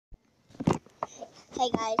Hey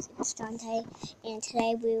guys, it's Dante, and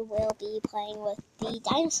today we will be playing with the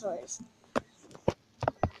dinosaurs.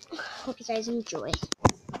 Hope you guys enjoy.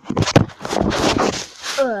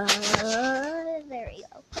 There we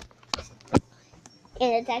go.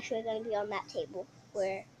 And it's actually going to be on that table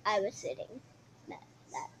where I was sitting. That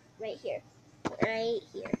right here. Right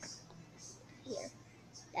here. Here.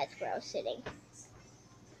 That's where I was sitting.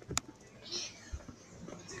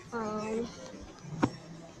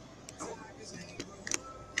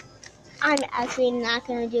 I'm actually not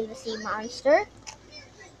going to do the sea monster,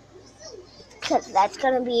 because that's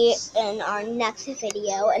going to be in our next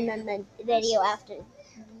video, and then the video after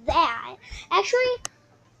that. Actually,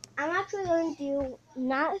 I'm actually going to do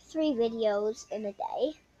not 3 videos in a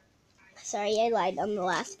day. Sorry, I lied on the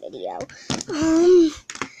last video.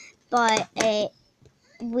 But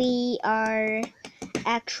we are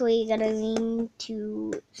actually going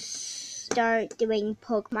to start doing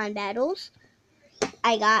Pokemon battles.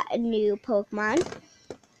 I got a new Pokemon.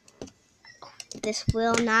 This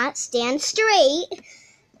will not stand straight.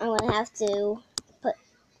 I'm going to have to put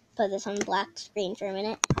this on the black screen for a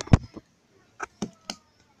minute.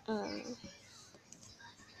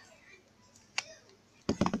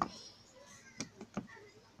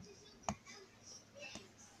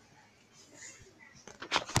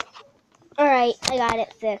 Alright, I got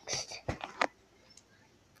it fixed.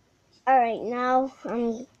 Alright, now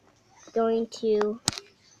I'm going to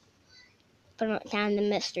put down the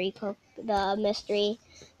mystery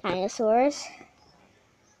dinosaurs.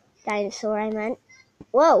 Dinosaur, I meant.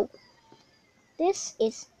 Whoa! This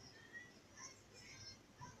is...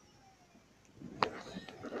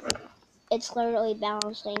 It's literally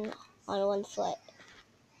balancing on one foot.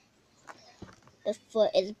 The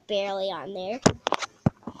foot is barely on there.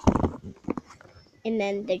 And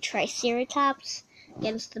then the Triceratops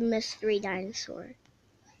against the mystery dinosaur.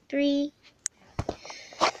 3.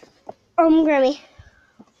 Grammy.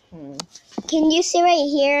 Can you sit right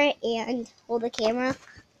here and hold the camera?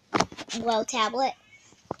 Well, tablet.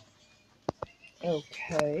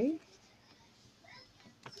 Okay.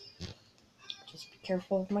 Just be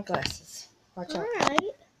careful with my glasses. Watch out.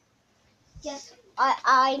 Alright. Just,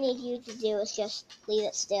 I need you to do is just leave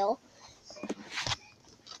it still.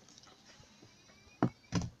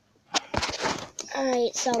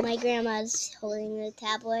 Alright, so my grandma's holding the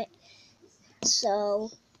tablet.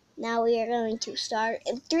 So now we are going to start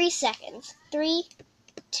in 3 seconds. 3,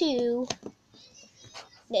 2.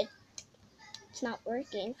 It's not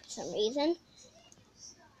working for some reason.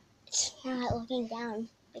 It's not looking down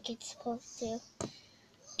like it's supposed to.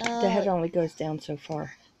 The head only goes down so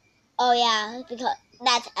far. Oh yeah, because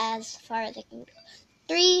that's as far as it can go.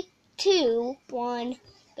 3, 2, 1,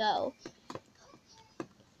 go.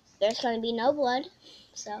 There's going to be no blood,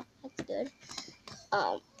 so that's good.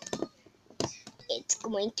 It's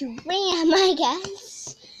going to ram, I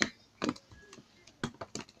guess.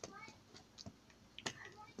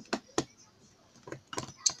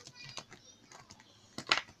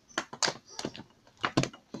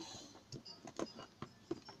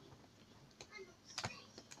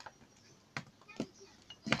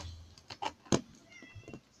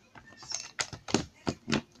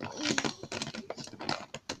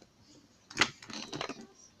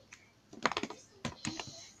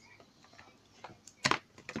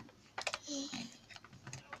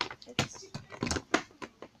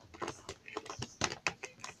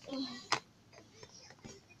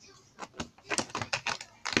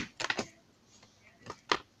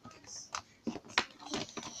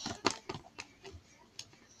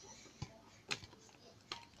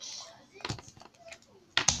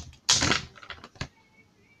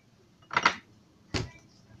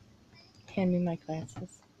 Hand me my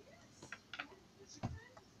glasses.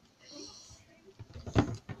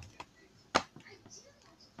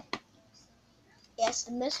 Yes,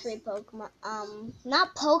 the mystery Pokemon.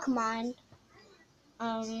 Not Pokemon.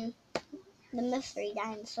 The mystery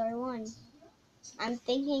dinosaur one. I'm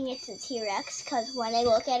thinking it's a T-Rex because when I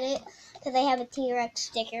look at it, because I have a T-Rex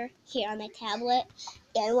sticker here on my tablet,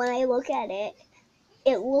 and when I look at it,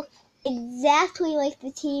 it looks exactly like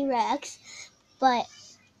the T-Rex, but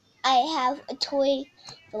I have a toy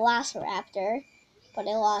Velociraptor, but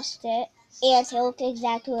I lost it, and it looked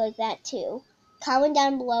exactly like that too. Comment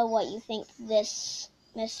down below what you think this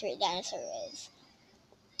mystery dinosaur is.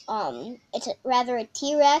 It's rather a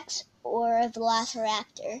T-Rex or a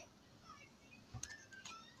Velociraptor.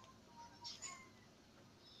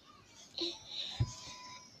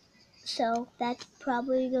 So that's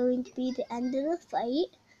probably going to be the end of the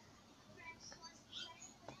fight.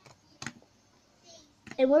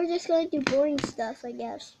 And we're just going to do boring stuff, I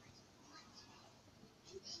guess.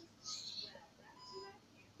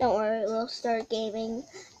 Don't worry, we'll start gaming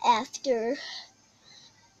after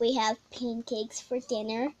we have pancakes for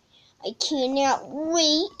dinner. I cannot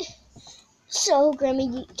wait. So,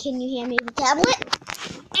 Grammy, can you hand me the tablet?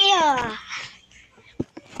 Yeah.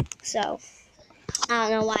 So, I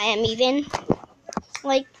don't know why I'm even,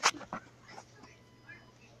 like,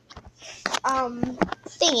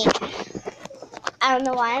 thinking. I don't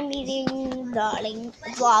know why I'm even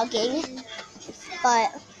vlogging,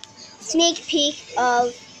 but sneak peek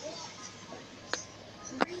of,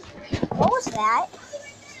 what was that?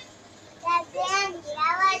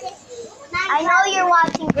 I know you're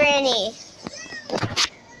watching Granny.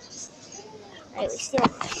 Right, we still,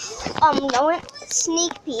 going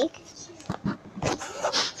sneak peek.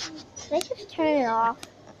 Did I just turn it off?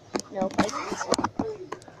 Nope, I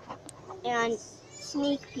didn't. And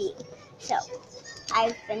sneak peek. So,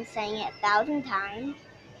 I've been saying it 1,000 times.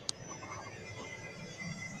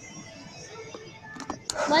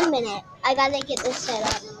 1 minute. I gotta get this set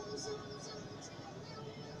up.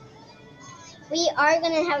 We are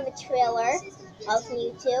gonna have a trailer of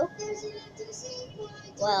Mewtwo.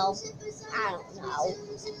 Well, I don't know.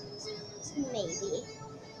 Maybe.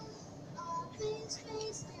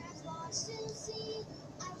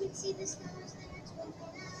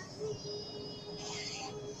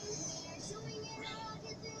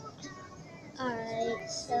 Alright,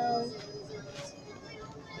 so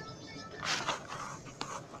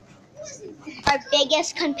our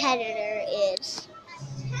biggest competitor is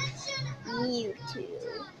Mewtwo.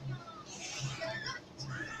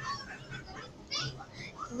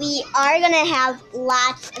 We are gonna have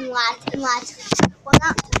lots and lots and lots.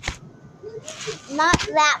 Well, not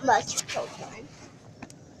that much Pokemon,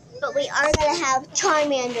 but we are gonna have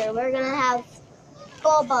Charmander. We're gonna have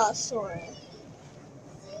Bulbasaur,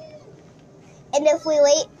 and if we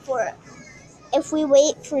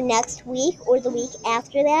wait for next week or the week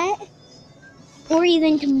after that, or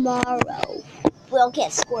even tomorrow, we'll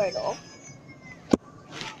get Squirtle.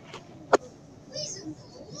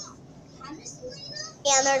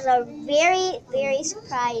 And there's a very, very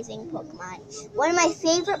surprising Pokemon. One of my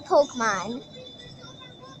favorite Pokemon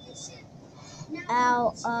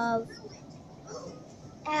out of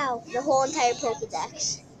the whole entire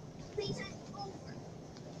Pokedex. Wait,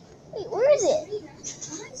 where is it?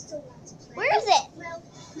 Where is it?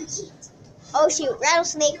 Oh shoot,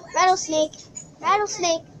 rattlesnake, rattlesnake,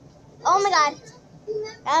 rattlesnake. Oh my god.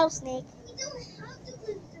 Rattlesnake.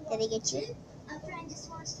 Did I get you?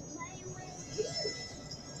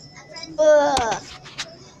 Ugh.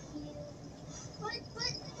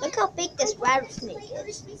 Look how big this rattlesnake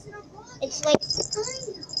is. It's like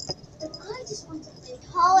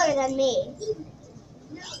taller than me.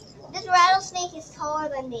 This rattlesnake is taller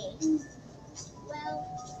than me. Well,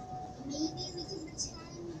 maybe we can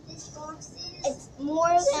pretend this box is. It's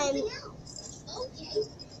more than. Okay.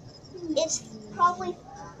 It's probably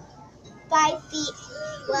 5 feet.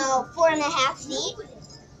 Well, 4.5 feet.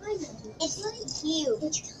 It's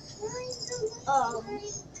huge.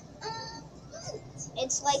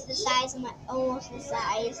 It's like the size of almost the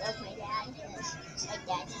size of my dad, because my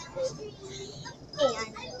dad is big.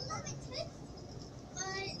 And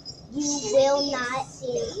you will not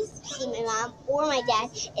see my mom or my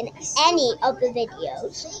dad in any of the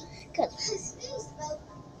videos, because,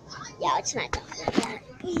 yeah, it's not done like that.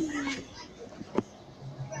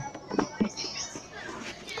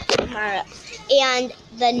 And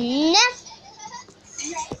the next,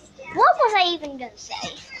 what was I even going to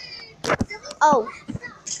say? Oh,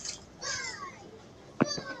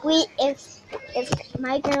 if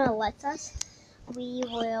my grandma lets us, we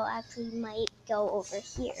will actually might go over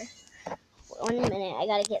here. 1 minute, I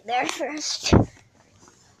gotta get there first.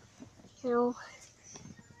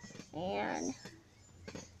 And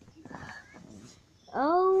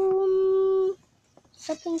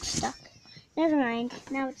something's stuck. Never mind.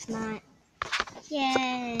 Now it's not.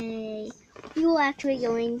 Yay! We might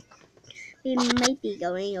be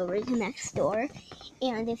going over to next door.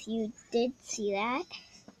 And if you did see that,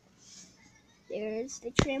 there's the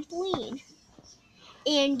trampoline.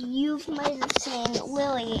 And you might have seen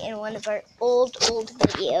Lily in one of our old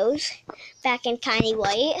videos back in Tiny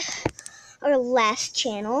White, our last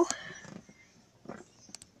channel.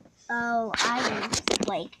 Oh,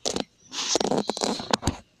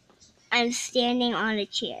 I'm standing on a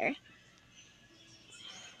chair.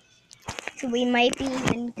 So we might be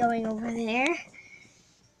even going over there.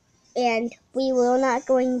 And we will not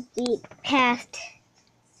going to be past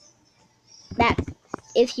that.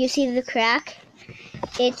 If you see the crack,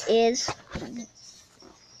 it is.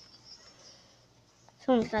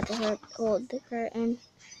 Someone's got to hold the curtain.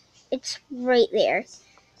 It's right there.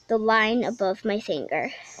 the line above my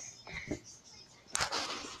finger.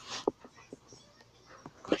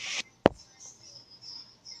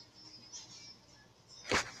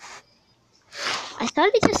 I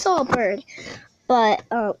thought I just saw a bird, but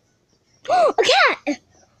a cat!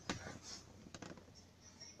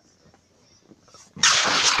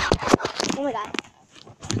 Oh my god.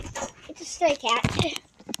 It's a stray cat.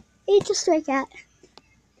 It's a stray cat.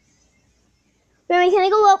 Remy, can I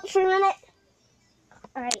go out for a minute?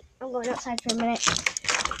 Alright, I'm going outside for a minute.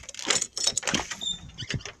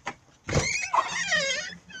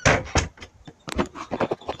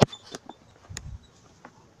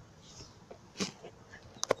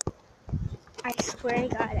 I swear to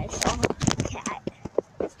God, I saw a cat.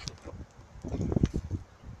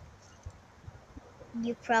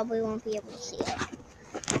 You probably won't be able to see it.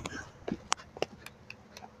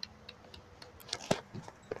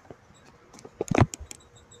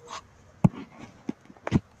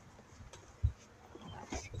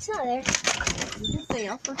 It's not there. You can stay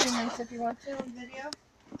out for a few minutes if you want to on video.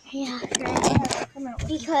 Yeah, Go right. ahead, come out.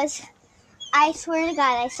 Because I swear to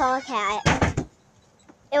God, I saw a cat.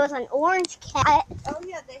 It was an orange cat. Oh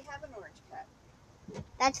yeah, they have an orange cat.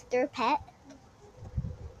 That's their pet.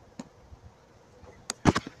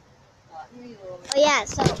 Oh yeah,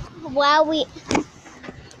 so while we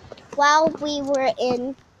were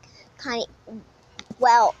in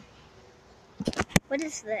what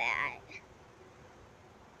is that?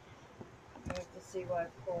 I have to see what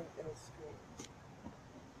I've pulled in the screen.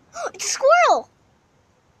 It's a squirrel!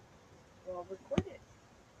 Well, record it.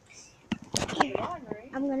 Here, Come on,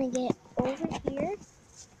 right? I'm gonna get over here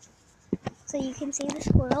so you can see the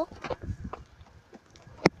squirrel.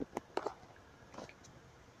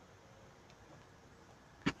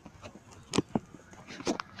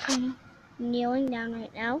 I'm kneeling down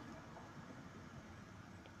right now.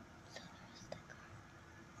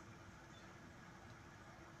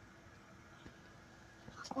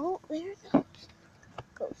 Oh, there it goes.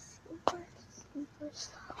 Goes super, super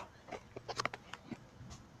slow.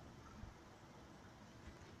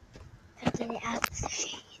 Gotta get it out of the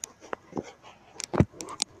shade.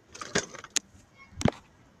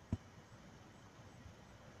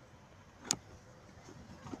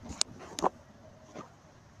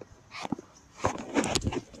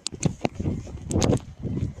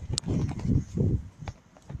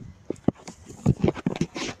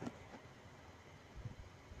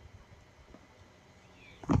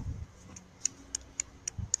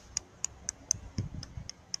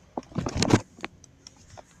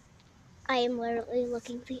 I am literally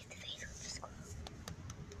looking face to face with the squirrel.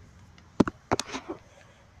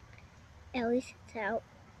 At least it's out.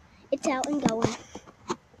 It's out and going.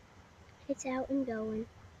 It's out and going.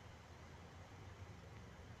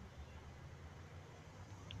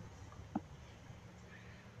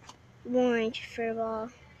 Orange fur ball.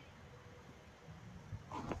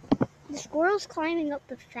 The squirrel's climbing up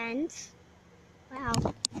the fence. Wow.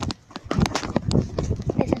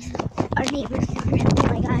 This is our neighbor's yard. Oh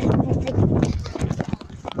my god.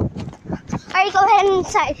 Alright, go ahead and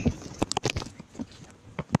inside.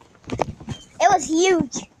 It was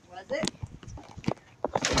huge. Was it?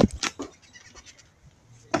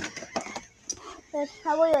 It's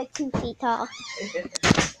probably like 2 feet tall.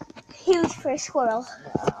 Huge for a squirrel.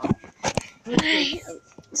 Wow. Alright,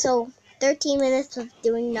 so 13 minutes of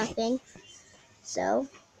doing nothing. So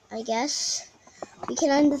I guess we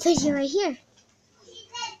can end the video right here.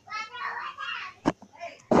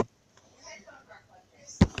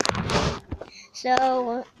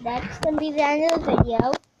 So that's gonna be the end of the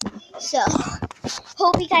video. So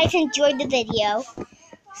hope you guys enjoyed the video.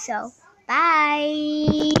 So bye.